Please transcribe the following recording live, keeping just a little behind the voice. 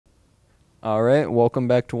All right, welcome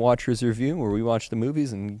back to Watcher's Review, where we watch the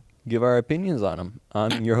movies and give our opinions on them.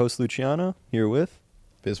 I'm your host, Luciano, here with,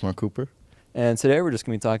 Bismarck Cooper. and today we're just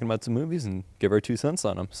going to be talking about some movies and give our 2 cents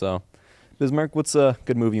on them. So, Bismarck, what's a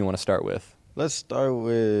good movie you want to start with? Let's start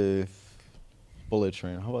with Bullet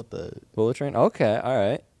Train. How about that? Bullet Train? Okay, all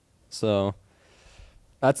right. So,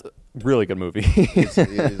 that's a really good movie.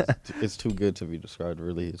 It's too good to be described,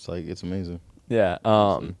 really. It's amazing. Yeah,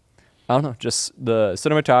 I don't know, just the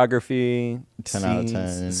cinematography, 10 out of scenes,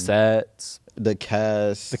 10. the sets. The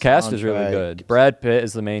cast. The cast is really soundtrack. good. Brad Pitt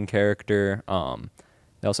is the main character.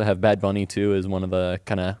 They also have Bad Bunny too as one of the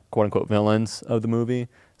kind of quote unquote villains of the movie.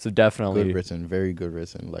 So definitely Good written, very good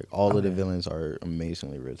written. Like all of the villains are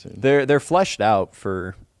amazingly written. they're fleshed out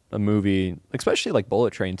for a movie, especially like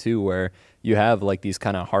Bullet Train too, where you have like these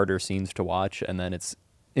kind of harder scenes to watch, and then it's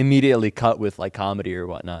immediately cut with like comedy or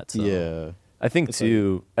whatnot. So Yeah. I think It's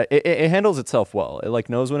too, it handles itself well. It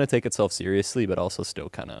like knows when to take itself seriously, but also still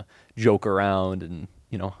kind of joke around and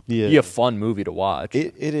Yeah. be a fun movie to watch.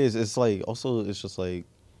 It is. It's like also it's just like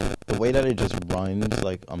the way that it just runs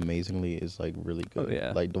like amazingly is like really good. Oh,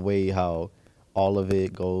 yeah. Like the way how all of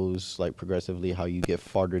it goes like progressively, how you get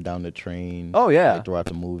farther down the train. Oh, yeah. Like, throughout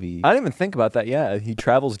the movie. I didn't even think about that. Yeah, he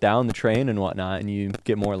travels down the train and whatnot, and you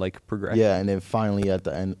get more like progression. Yeah, and then finally at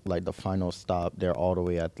the end, like the final stop, they're all the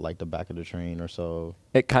way at like the back of the train or so.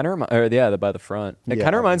 It kind of by the front. It Yeah,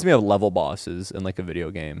 kind of reminds me of level bosses in like a video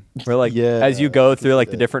game, where like Yeah, as you go through like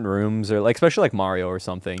the yeah. different rooms, or like especially like Mario or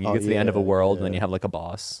something, you Oh, get to the end of a yeah, world and then yeah. you have like a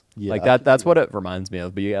boss. Yeah, Like I that. can That's see what that. it reminds me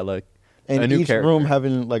of. But you get like And a new each character. room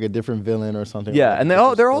having like a different villain or something. Yeah, like, and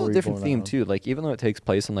different they're all story different going themed on. too. Like even though it takes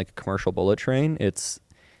place in like a commercial bullet train, it's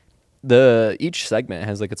each segment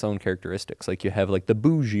has like its own characteristics. Like you have like the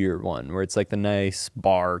bougier one where it's like the nice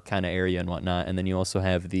bar kind of area and whatnot, and then you also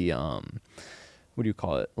have the what do you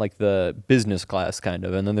call it? Like the business class kind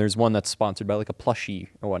of, and then there's one that's sponsored by like a plushie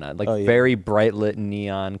or whatnot, like Oh, yeah. very bright lit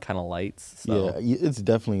neon kind of lights. So. Yeah, it's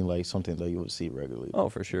definitely like something that you would see regularly. Oh,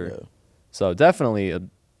 for sure. Yeah. So definitely,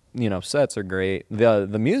 sets are great. The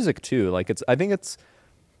music too. Like I think it's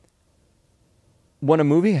when a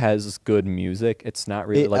movie has good music, it's not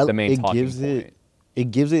really like the main talking point.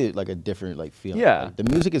 It gives it like a different like feeling. Yeah. Like, the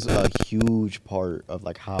music is a huge part of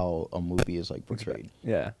like how a movie is like portrayed.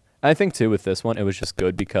 Yeah. I think too with this one, it was just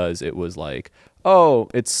good because it was like, oh,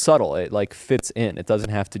 it's subtle. It like fits in. It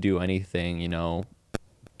doesn't have to do anything,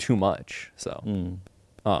 too much. So,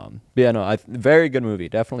 but yeah, no, very good movie.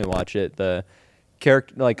 Definitely watch it. The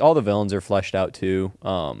character, like all the villains are fleshed out too.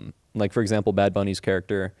 Like for example, Bad Bunny's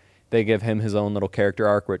character, they give him his own little character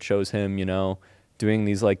arc where it shows him, doing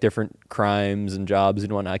these like different crimes and jobs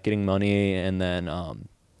and whatnot, getting money, and then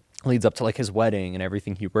leads up to like his wedding and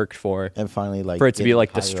everything he worked for And finally, like for it to be getting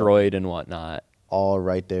like higher up, destroyed and whatnot. all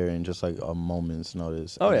right there in just like a moment's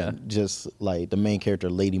notice. Oh, And yeah. then just like the main character,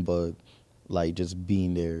 Ladybug, like just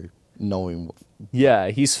being there, knowing. Yeah,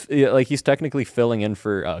 he's technically filling in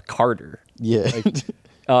for Carter. Yeah.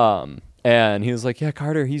 And he was like, yeah,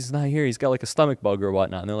 Carter, he's not here. He's got like a stomach bug or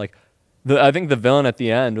whatnot. And they're like, I think the villain at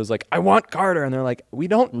the end was like, I want Carter. And they're like, we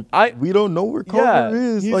don't we don't know where Carter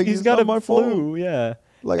is. He's, Like he's it's got not a my flu. fault. Yeah.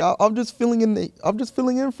 Like I'm just filling in. I'm just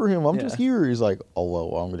filling in for him. I'm Yeah. just here. He's like, oh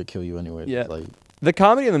well, I'm gonna kill you anyway. Yeah. Like The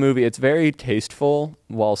comedy in the movie, it's very tasteful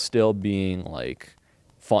while still being like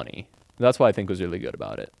funny. That's what I think was really good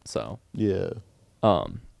about it. So, yeah.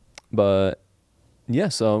 but yeah,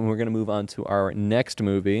 so we're going to move on to our next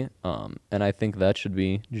movie. And I think that should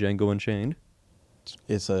be Django Unchained.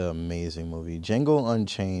 It's an amazing movie. Django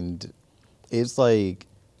Unchained. It's like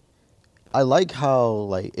I like how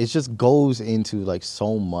like it just goes into like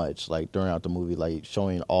so much like throughout the movie, like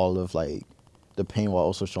showing all of like the pain while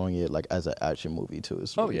also showing it like as an action movie too.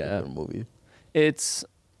 It's Oh, really yeah. a good movie. It's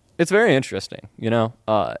very interesting,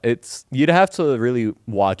 It's you'd have to really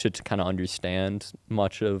watch it to kind of understand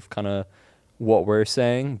much of kind of what we're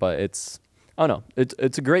saying, but it's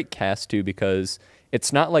a great cast too because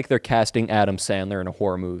it's not like they're casting Adam Sandler in a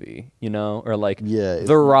horror movie, or like Yeah, it's-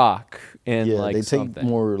 The Rock in Yeah, like they take something.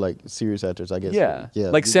 more like serious actors, I guess. Yeah. Yeah.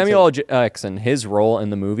 Like you can Samuel L. take- Jackson, his role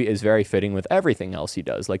in the movie is very fitting with everything else he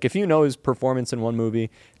does. Like if you know his performance in one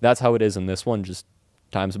movie, that's how it is in this one, just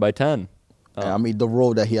times by 10. I mean, the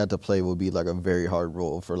role that he had to play would be like a very hard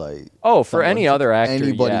role for like. Oh, for someone any to- other actor,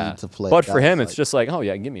 anybody yeah. to play. But for That's him, it's like- just like, oh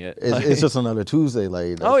yeah, give me it. It's just another Tuesday.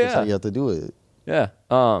 Like that's Oh, just how yeah. you have to do it. yeah.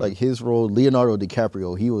 Like his role, Leonardo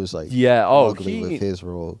DiCaprio, he was like Yeah, oh, ugly with his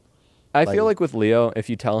role. I like- feel like with Leo, if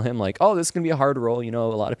you tell him like, oh, this is gonna be a hard role, a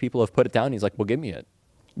lot of people have put it down. He's like, well, give me it.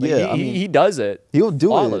 Like, Yeah, he does it. He'll do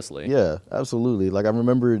flawlessly. it. Yeah, absolutely. Like I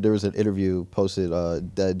remember there was an interview posted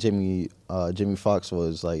that Jamie Foxx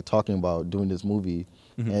was like talking about doing this movie,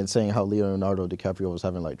 and saying how Leonardo DiCaprio was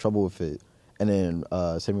having like trouble with it. And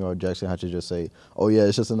then Samuel L. Jackson had to just say, "Oh yeah,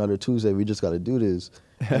 it's just another Tuesday. We just got to do this."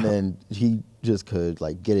 And then he just could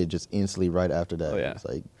like get it just instantly right after that. Oh yeah. It's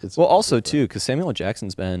like it's well, also too, because Samuel L.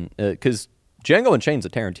 Jackson's been because Django Unchained's a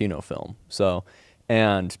Tarantino film, so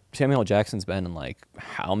and Samuel L. Jackson's been in like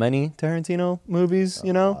how many Tarantino movies?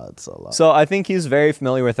 You know, it's a lot. So I think he's very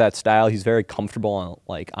familiar with that style. He's very comfortable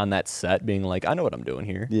on on that set, being like, I know what I'm doing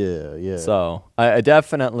here. Yeah, yeah. So I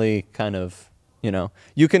definitely kind of.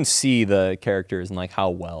 You can see the characters and like how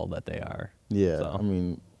well that they are. Yeah, so. I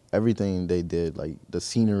mean, everything they did, like the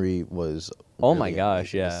scenery was. Oh my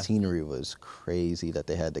gosh, yeah. The scenery was crazy that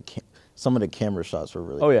they had some of the camera shots were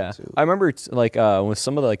really. Oh yeah, good too. I remember like with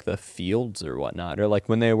some of the fields or whatnot, or like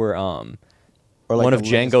when they were or like one of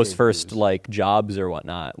Django's first views. Like jobs or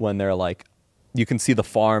whatnot, when they're like. You can see the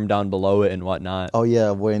farm down below it and whatnot. Oh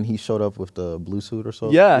yeah, when he showed up with the blue suit or so.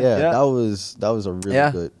 Yeah. That was a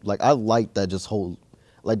really good. Like I liked that just whole,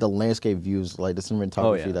 like the landscape views, like the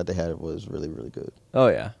cinematography that they had was really really good. Oh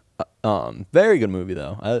yeah, very good movie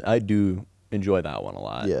though. I do enjoy that one a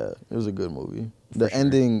lot. Yeah, it was a good movie. The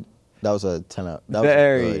ending. That was a 10 out. That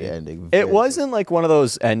very, was a good ending. It wasn't like one of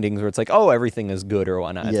those endings where it's like, oh, everything is good or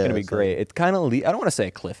whatnot. It's gonna be great. It kind of I don't want to say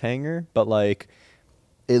a cliffhanger, but like.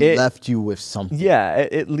 It left you with something. Yeah,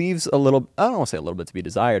 it leaves a little, I don't want to say a little bit to be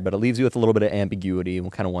desired, but it leaves you with a little bit of ambiguity and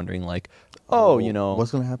kind of wondering like,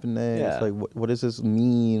 what's going to happen next? Yeah. Like, what does this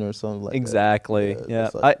mean or something like exactly. that. Yeah.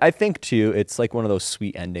 Like, I think too, it's like one of those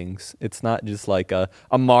sweet endings. It's not just like a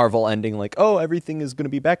Marvel ending like, oh, everything is going to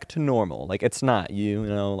be back to normal. Like it's not, you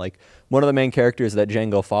know, like one of the main characters that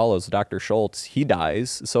Django follows, Dr. Schultz, he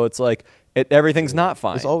dies. So it's like, everything's not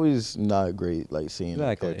fine. It's always not great, like seeing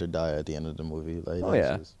a character die at the end of the movie.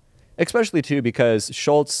 Like, especially too because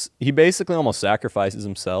Schultz, he basically almost sacrifices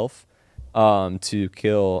himself to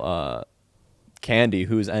kill Candy,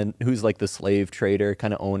 who's like the slave trader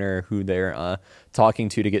kind of owner who they're talking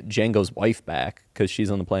to get Django's wife back because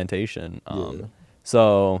she's on the plantation.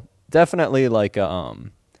 So definitely like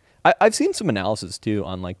I've seen some analysis too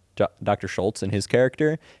on like Dr. Schultz and his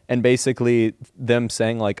character, and basically them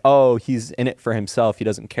saying like, oh, he's in it for himself. He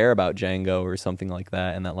doesn't care about Django or something like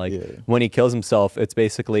that. And that like when he kills himself, it's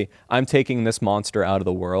basically I'm taking this monster out of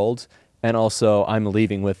the world, and also I'm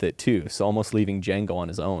leaving with it too. So almost leaving Django on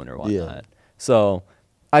his own or whatnot. Yeah. So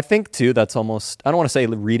I think too that's almost, I don't want to say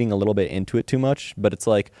reading a little bit into it too much, but it's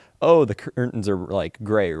like, oh, the curtains are like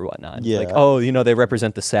gray or whatnot. Yeah. Like, oh, they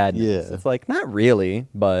represent the sadness. Yeah. It's like not really,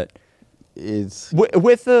 but it's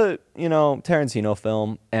with the Tarantino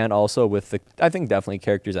film, and also with the, I think definitely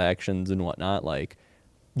characters' actions and whatnot. Like,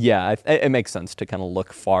 yeah, it makes sense to kind of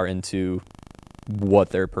look far into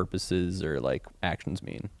what their purposes or like actions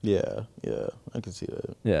mean. Yeah, I can see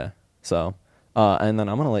that. Yeah. So, and then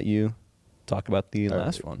I'm gonna let you talk about the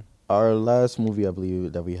last one. Our last movie, I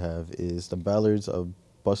believe, that we have is The Ballads of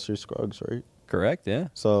Buster Scruggs, right? Correct. Yeah.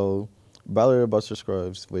 So. Ballad of Buster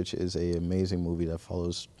Scruggs, which is an amazing movie that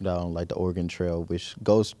follows down like the Oregon Trail, which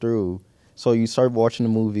goes through. So you start watching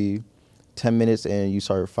the movie, 10 minutes, and you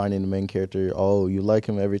start finding the main character. Oh, you like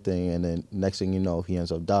him, everything, and then next thing you know, he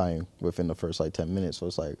ends up dying within the first like 10 minutes. So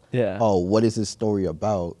it's like, oh, what is this story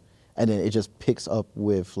about? And then it just picks up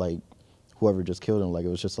with like whoever just killed him. Like it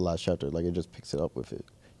was just the last chapter. Like it just picks it up with it.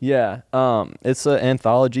 Yeah, it's an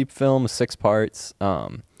anthology film, 6 parts.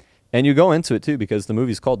 And you go into it, too, because the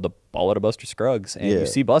movie's called The Ballad of Buster Scruggs. And you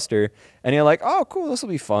see Buster, and you're like, oh, cool, this will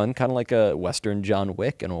be fun. Kind of like a Western John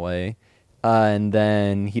Wick in a way. And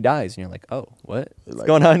then he dies, and you're like, oh, what's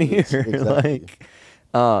going on here? Exactly.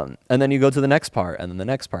 And then you go to the next part, and then the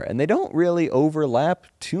next part. And they don't really overlap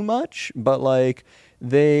too much, but, like,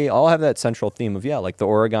 they all have that central theme of, like the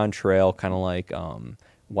Oregon Trail, kind of like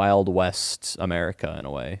Wild West America in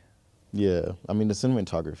a way. Yeah, I mean the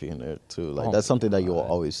cinematography in there too. Like that's something that you'll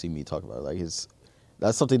always see me talk about. Like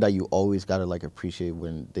that's something that you always gotta like appreciate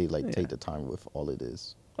when they like take the time with all it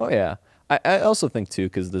is. Oh yeah, I also think too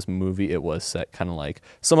because this movie it was set kind of like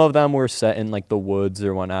some of them were set in like the woods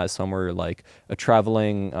or whatnot. Some were like a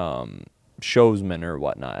traveling showsman or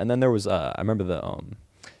whatnot. And then there was I remember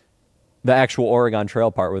the actual Oregon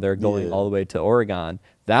Trail part where they're going all the way to Oregon.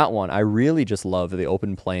 That one I really just love the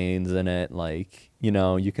open plains in it, like.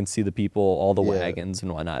 You can see the people, all the wagons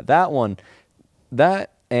and whatnot. That one,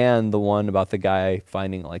 and the one about the guy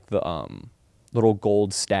finding like the little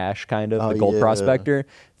gold stash kind of, the gold prospector.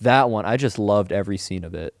 That one, I just loved every scene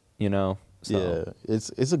of it, So. Yeah,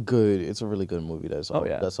 it's a really good movie. That's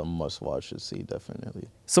a must watch to see, definitely.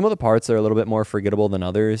 Some of the parts are a little bit more forgettable than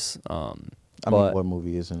others. I mean, But what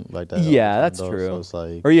movie isn't like that? all the yeah, time, that's though? true. So it's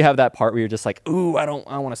like, Or you have that part where you're just like, ooh, I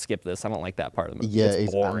want to skip this. I don't like that part of the movie. yeah,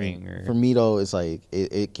 It's I boring. mean, or, for me though, it's like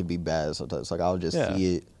it can be bad sometimes. Like I'll just Yeah.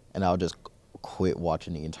 see it and I'll just quit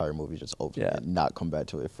watching the entire movie, just open Yeah. it, and not come back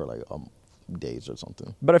to it for like days or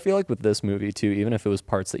something. But I feel like with this movie too, even if it was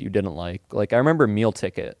parts that you didn't like I remember Meal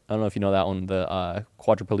Ticket. I don't know if you know that one, the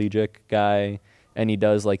quadriplegic guy, and he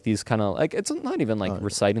does like these kind of like, it's not even like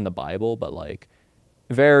reciting the Bible, but like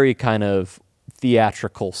very kind of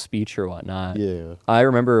theatrical speech or whatnot. Yeah. I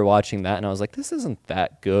remember watching that and I was like, this isn't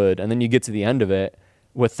that good. And then you get to the end of it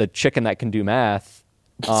with the chicken that can do math.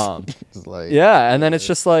 It's like, Yeah, and then it's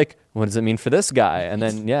just like, what does it mean for this guy? And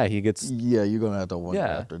then yeah, he gets yeah, you're gonna have to wonder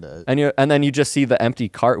yeah. after that. And then you just see the empty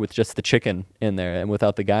cart with just the chicken in there and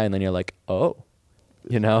without the guy, and then you're like, oh,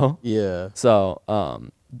 you know? Yeah. So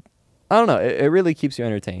I don't know. It really keeps you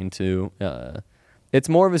entertained too. It's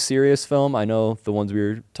more of a serious film. I know the ones we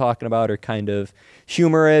were talking about are kind of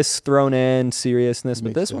humorous, thrown in seriousness, but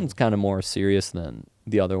Makes this sense. one's kind of more serious than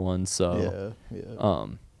the other ones. So Yeah.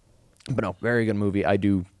 but no, very good movie. I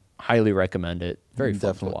do highly recommend it. Very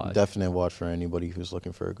fun to watch. Definite watch for anybody who's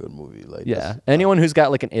looking for a good movie. Like Yeah, that's- anyone who's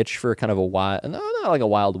got like an itch for kind of a wild, no, not like a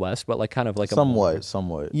Wild West, but like kind of like somewhat.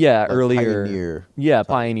 yeah, like earlier, Pioneer. yeah,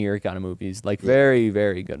 pioneer kind of movies. Like very,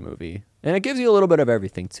 very good movie, and it gives you a little bit of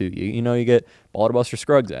everything too. You know, you get Balderbuster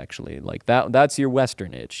Scruggs actually, like that's your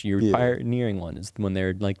Western itch. Your Yeah. pioneering one is when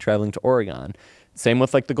they're like traveling to Oregon. Same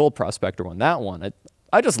with like the Gold Prospector one. That one,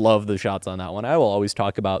 I just love the shots on that one. I will always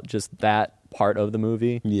talk about just that part of the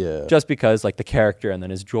movie. Yeah. Just because like the character and then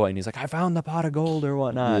his joy and he's like, I found the pot of gold or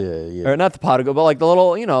whatnot. Yeah. Or not the pot of gold, but like the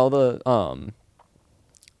little, you know, the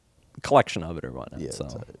collection of it or whatnot. Yeah, So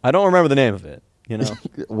it's I don't remember the name of it, you know?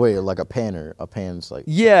 Wait, like a panner. A pan's like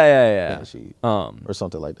yeah. pan sheet Um or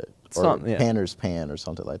something like that. Or something, yeah. panner's pan or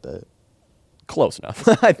something like that. close enough,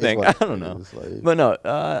 I think. like- I don't know. it's like- But no,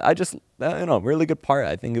 I just really good part.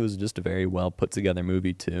 I think it was just a very well put together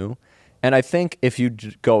movie too. And I think if you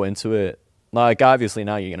go into it, like obviously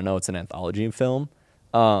now you're gonna know it's an anthology film,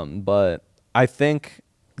 but I think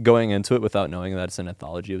going into it without knowing that it's an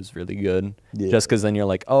anthology was really good. Yeah. Just because then you're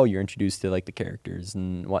like, oh, you're introduced to like the characters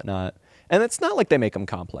and whatnot. And it's not like they make them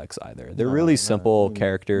complex either. They're really simple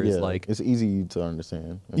characters. Yeah, Like it's easy to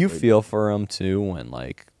understand. you Like, feel for them too when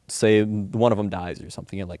like say one of them dies or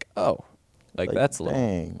something. You're like, oh, like that's a little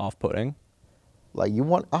dang. off-putting. like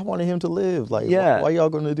I wanted him to live. Like Yeah. why y'all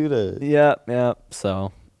gonna do that? Yeah.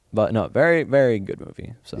 So, but no, very, very good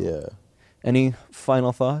movie. So, Yeah. any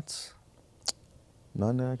final thoughts?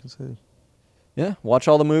 None that I can say. Yeah, watch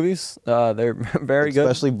all the movies. They're very good.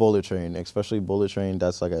 Especially Bullet Train.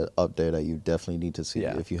 That's like an update that you definitely need to see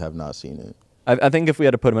Yeah. if you have not seen it. I think if we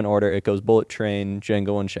had to put them in order, it goes Bullet Train,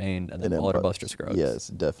 Django Unchained, and then then Balderbuster Scruggs. Yes,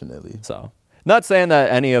 definitely. So, not saying that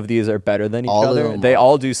any of these are better than each All of other. them They are-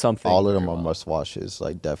 all do something. All of them very are well. must watches.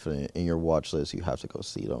 Like definitely in your watch list, you have to go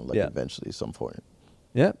see them. Like Yeah. eventually, some point.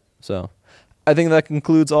 Yeah. So, I think that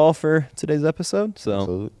concludes all for today's episode. So,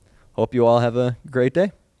 Absolutely. hope you all have a great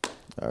day.